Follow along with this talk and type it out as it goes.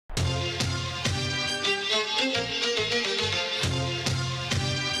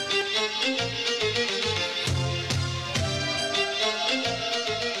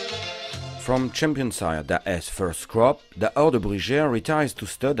From champion sire Dahor's first crop, Dahor de Brugere retires to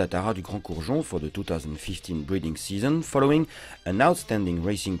stud at Haras du Grand Courgeon for the 2015 breeding season, following an outstanding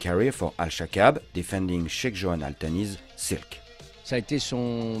racing career for Al Shakab, defending Sheikh Johan Al Thani's Silk. Ça a été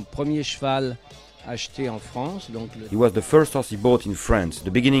son premier cheval acheté en France. He was the first horse he bought in France,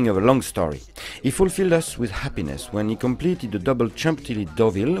 the beginning of a long story. He fulfilled us with happiness when he completed the double Champ-Tilly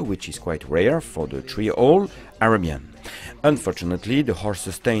Deauville, which is quite rare for the 3-year-old Arabian. Unfortunately, the horse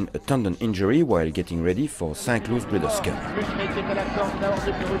sustained a tendon injury while getting ready for Saint-Cloud's Breeders' Cup.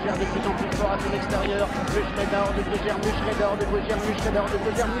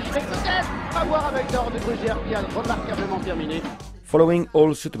 Following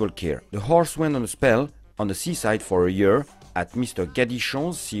all suitable care, the horse went on a spell on the seaside for a year at Mr.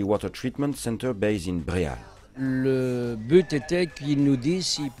 Gadichon's Seawater Treatment Center based in Bréal. Le but était qu'il nous dise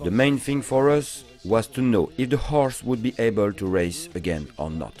si... The main thing for us was to know if the horse would be able to race again or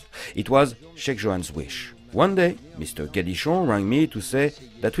not. It was Sheikh Johan's wish. One day, Mr. Gadichon rang me to say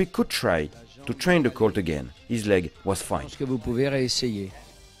that we could try to train the colt again. His leg was fine. Que vous pouvez réessayer.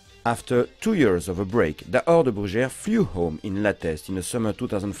 After 2 years of a break, Dahor de Brugere flew home in La Teste in the summer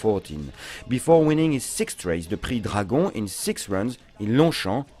 2014, before winning his 6th race, the Prix Dragon, in 6 runs in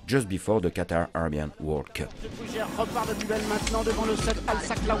Longchamp, just before the Qatar Arabian World Cup. De Brugere repart de duel maintenant devant le 7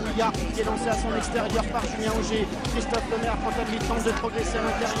 Al-Saklaouia, qui est lancé à son extérieur par Julien Auger. Christophe Lemaire, quant à lui, tente de progresser à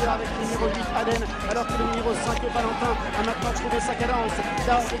l'intérieur avec le numéro 8 Aden, alors que le numéro 5 Valentin a maintenant trouvé sa cadence.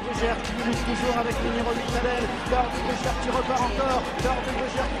 Dahor de Brugere qui lutte toujours avec le numéro 8 Aden. Dahor de Brugere qui repart encore. Dahor de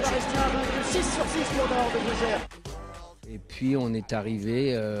Brugere qui va rester invaincu. 6 sur 6 pour Dahor de Brugere. Et puis on est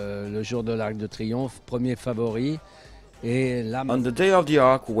arrivé le jour de l'Arc de Triomphe, premier favori. Et là, on the day of the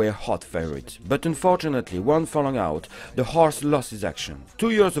Arc, we were hot favorites, but unfortunately, one furlong out, the horse lost his action. 2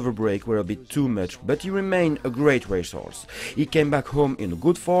 years of a break were a bit too much, but he remained a great racehorse. He came back home in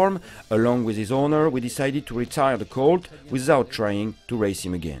good form. Along with his owner, we decided to retire the colt without trying to race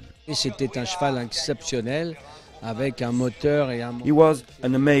him again. C'était un cheval exceptionnel, avec un moteur et un... He was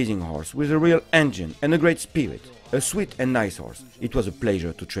an amazing horse with a real engine and a great spirit. A sweet and nice horse. It was a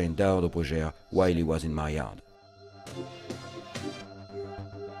pleasure to train Dahor de Brugere while he was in my yard.